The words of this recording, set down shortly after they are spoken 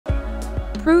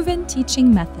Proven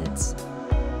teaching methods.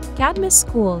 Cadmus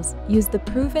schools use the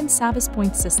proven SABIS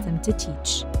Point System to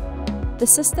teach. The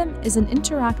system is an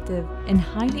interactive and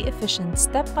highly efficient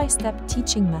step-by-step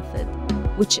teaching method,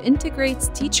 which integrates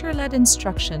teacher-led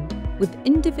instruction with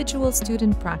individual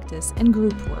student practice and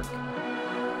group work.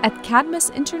 At Cadmus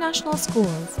International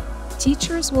schools,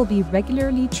 teachers will be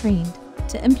regularly trained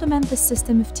to implement the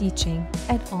system of teaching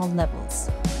at all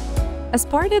levels. As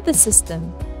part of the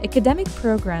system, academic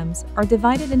programs are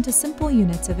divided into simple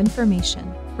units of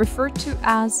information, referred to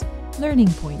as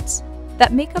learning points,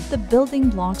 that make up the building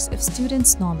blocks of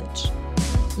students' knowledge.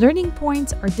 Learning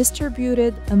points are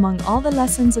distributed among all the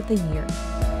lessons of the year.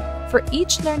 For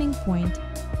each learning point,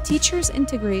 teachers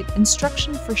integrate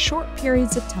instruction for short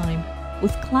periods of time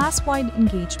with class-wide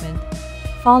engagement,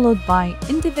 followed by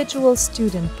individual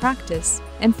student practice,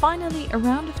 and finally a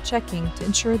round of checking to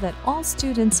ensure that all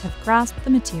students have grasped the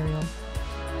material.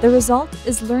 The result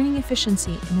is learning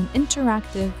efficiency in an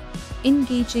interactive,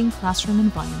 engaging classroom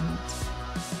environment.